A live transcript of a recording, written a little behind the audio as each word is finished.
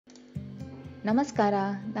ನಮಸ್ಕಾರ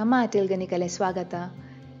ನಮ್ಮ ಆತಿಲ್ಗನಿಕಲೆ ಸ್ವಾಗತ.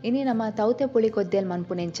 ಇನಿ ನಮ್ಮ ಸೌತೆ ಪುಳಿ ಕೊದ್ದೆಲ್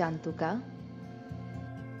ಮನ್ಪುನೆಂಚ ಅಂತೂಕ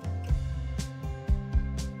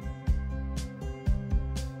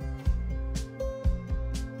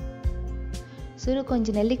ಸುರು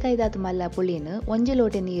ಕೊಂಚ ನೆಲ್ಲಿಕಾಯ್ದಾತ ಮಲ್ಲ ಪುಳಿನ ಒಂಜಿ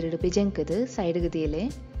ಲೋಟೆ ನೀರಿಡು ಪಿಜೆಂಕದು ಸೈಡ್ಗೆ ದೀಲೆ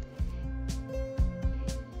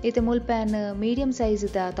ಇತ್ತೆ ಮುಲ್ಪ್ಯಾನ್ ಮೀಡಿಯಂ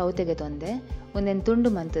ಸೈಜ್ದ ತೌತೆಗೆ ತೊಂದೆ ಒಂದೆನ್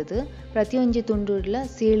ತುಂಡು ಮಂತದು ಪ್ರತಿಯೊಂಜಿ ತುಂಡುಡ್ಲ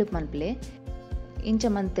ಸೀಳು ಮನ್ಪ್ಲೆ ಇಂಚ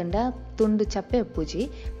ಮಂತಂಡ ತುಂಡು ಚಪ್ಪೆ ಉಪ್ಪುಜಿ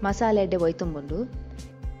ಮಸಾಲೆ ಎಡ್ಡೆ ಒಯ್ತುಂಬುಂಡು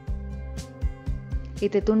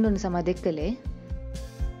ಇತ್ತೆ ತುಂಡುನು ಸಮ ದೆಕ್ಕಲೆ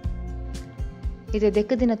ಇತ್ತೆ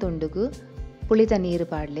ದೆಕ್ಕದಿನ ತುಂಡುಗು ಪುಳಿತ ನೀರು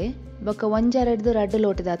ಪಾಡ್ಲೆ ಬೊಕ್ಕ ಒಂಜೆರಡ್ದು ರಡ್ಡು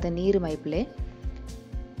ಲೋಟದಾತ ನೀರು ಮೈಪ್ಲೆ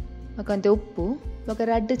ಬೊಕ್ಕಂತೆ ಉಪ್ಪು ಬೊಕ್ಕ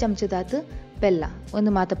ರಡ್ಡು ಚಮಚದಾತ ಬೆಲ್ಲ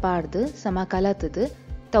ಒಂದು ಮಾತ ಪಾಡ್ದು ಸಮ ಕಲತದು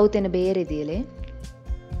ತೌತೆನ ಬೇರೆದಿಯಲೆ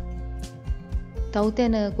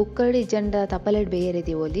ತೌತೆನ ಕುಕ್ಕರ್ಡ್ ಇಜ್ಜಂಡ ತಪಲೆಡ್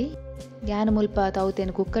ಬೇರೆದಿ ಒಲಿ ಗ್ಯಾನ ಮುಲ್ಪ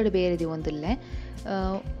ತೌತೆನ ಕುಕ್ಕರ್ಡ್ ಬೇರೆದಿ ಒಂದುಲ್ಲೆ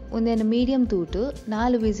ಒಂದೇನು ಮೀಡಿಯಂ ತೂಟು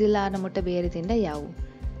 4 ವಿಸಿಲ್ ಆನ ಮುಟ್ಟ ಬೇರೆದಿಂದ ಯಾವು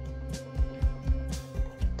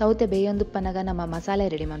ತೌತೆ ಬೇಯೊಂದುಪ್ಪನಗ ನಮ್ಮ ಮಸಾಲೆ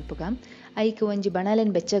ರೆಡಿ ಮನ್ಪುಗ ಐಕ್ ಒಂಜಿ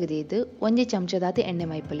ಬಣಲೆನ್ ಬೆಚ್ಚಗದಿದ್ದು ಒಂಜಿ ಚಮಚದಾತ ಎಣ್ಣೆ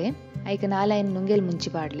ಮೈಪಲೆ ಐಕ್ 4 ನುಂಗೆಲ್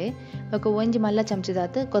ಮುಂಚಿ ಪಾಡ್ಲೆ ಬೊಕ ಒಂಜಿ ಮಲ್ಲ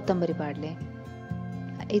ಚಮಚದಾತ ಕೊತ್ತಂಬರಿ ಪಾಡ್ಲೆ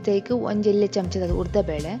ಈತೈಕ್ ಒಂಜೆಲ್ಲೆ ಚಮಚದಾತ ಉರ್ದ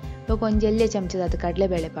ಬೇಳೆ ಬೊಕ ಒಂಜೆಲ್ಲೆ ಚಮಚದಾತ ಕಡಲೆ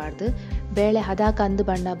ಬೇಳೆ ಪಾಡ್ದು ಬೇಳೆ ಹದ ಕಂದು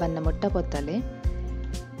ಬಣ್ಣ ಬನ್ನ ಮುಟ್ಟ ಪೊತ್ತಲೆ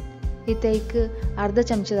ಈತೈಕ್ ಅರ್ಧ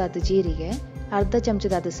ಚಮಚದಾತ ಜೀರಿಗೆ ಅರ್ಧ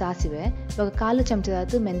ಚಮಚದಾತ ಸಾಸಿವೆ ಬೊಕ 1/4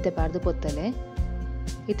 ಚಮಚದಾತ ಮೆಂತೆ ಪಾಡ್ದು ಪೊತ್ತಲೆ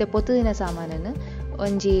ಈತ ಪೊತ್ತದಿನ ಸಾಮಾನನ್ನು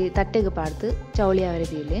ಒಂಜಿ ತಟ್ಟೆಗೆ ಪಾಡ್ದು ಚೌಳಿ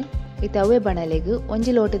ಅವರಿದೀಲೆ ಈತ ಅವೇ ಬಣಲೆಗ್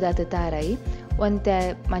ಒಂಜಿ ಲೋಟದಾತ ತಾರಾಯಿ ಒಂತೆ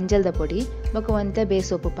ಮಂಜಲ್ದ ಪೊಡಿ ಬೊಕ ಒಂತೆ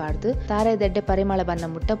ಬೇಸೊಪ್ಪು ಪಾಡ್ದು ತಾರಾಯಿ ದಡ್ಡೆ ಪರಿಮಳ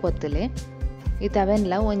ಬನ್ನ ಮುಟ್ಟ ಪೊತ್ತಲೆ ಈತ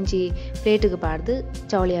ಅವೆನ್ಲ ಒಂಜಿ ಪ್ಲೇಟ್ಗೆ ಪಾಡ್ದು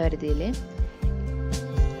ಚೌಳಿ ಅವರಿದೀಲೆ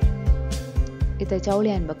ಈತ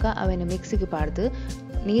ಚೌಳಿ ಅನ್ಬಕ್ಕ ಅವೆನ ಮಿಕ್ಸಿಗೆ ಪಾಡ್ದು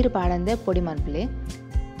ನೀರು ಪಾಡಂದೆ ಪೊಡಿ ಮನ್ಪಲೆ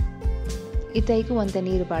ಈತೈಕು ಒಂತ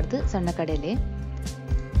ನೀರು ಪಾಡ್ದು ಸಣ್ಣ ಕಡೆಲೆ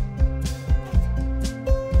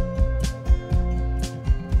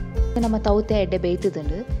ನಮ್ಮ ತೌತೆ ಎಡ್ಡೆ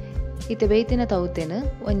ಬೇಯ್ತದುಂಡು ಈತ ಬೇಯ್ತಿನ ತೌತೆನು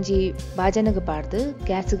ಒಂಜಿ ಬಾಜನಗ ಪಾಡ್ದು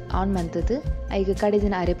ಗ್ಯಾಸ್ ಆನ್ ಮಂತದು ಐಗ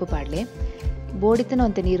ಕಡೆದಿನ ಅರೆಪು ಪಾಡ್ಲೆ ಬೋಡಿತನ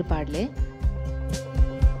ಒಂತ ನೀರು ಪಾಡ್ಲೆ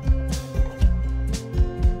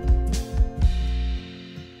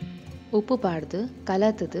ಉಪ್ಪು ಪಾಡ್ದು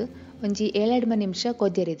ಕಲತದು ಒಂಜಿ 7 ನಿಮಿಷ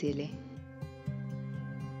ಕೊದ್ದೆರಿದೀಲೆ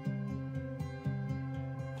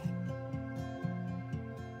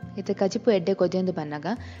ಇತ್ತೆ ಕಜಿಪು ಎಡ್ಡೆ ಕೊದ್ದೆಂದು ಬನ್ನಾಗ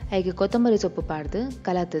ಐಗೆ ಕೊತ್ತಂಬರಿ ಸೊಪ್ಪು ಪಾಡ್ದು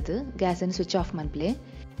ಕಲತದು ಗ್ಯಾಸನ್ನು ಸ್ವಿಚ್ ಆಫ್ ಮನ್ಪ್ಲೆ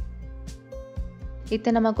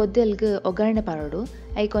ಇತ್ತೆ ನಮ್ಮ ಕೊದ್ದೆಲ್ಗೆ ಒಗ್ಗರಣೆ ಪಾಡೋಡು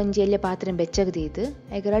ಐಕ್ ಒಂಜಿ ಎಲ್ಲೆ ಪಾತ್ರೆ ಬೆಚ್ಚಗದೀದು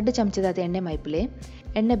ಐಗೆ 2 ಚಮಚದಾತ ಎಣ್ಣೆ ಮೈಪ್ಲೆ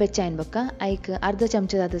ಎಣ್ಣೆ ಬೆಚ್ಚ ಅನ್ಬಕ್ಕ ಐಕ್ ಅರ್ಧ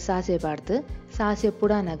ಚಮಚದಾತ ಸಾಸಿವೆ ಪಾಡ್ದು ಸಾಸಿವೆ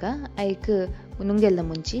ಪುಡಾನಾಗ ಐಕ್ ನುಂಗೆಲ್ದ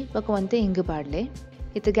ಮುಂಚಿ ಬೊಕ ಒಂತೆ ಹಿಂಗು ಪಾಡ್ಲೆ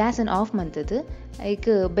ಇತ್ತು ಗ್ಯಾಸನ್ನು ಆಫ್ ಮಂತದು ಐಕ್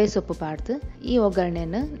ಬೇಸೊಪ್ಪು ಪಾಡ್ದು ಈ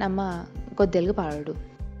ಒಗ್ಗರಣೆಯನ್ನು ನಮ್ಮ ಕೊದ್ದೆಲ್ಗೆ ಪಾಡೋಡು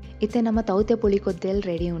ಇತ್ತೆ ನಮ್ಮ ಸೌತೆ ಪುಳಿ ಕೊದ್ದೆಲ್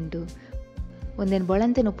ರೆಡಿ ಉಂಡು ಒಂದೇನು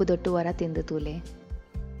ಬೊಳಂತೆ ಉಪ್ಪು ದೊಟ್ಟು ವರ ತಿಂದು ತೂಲೆ.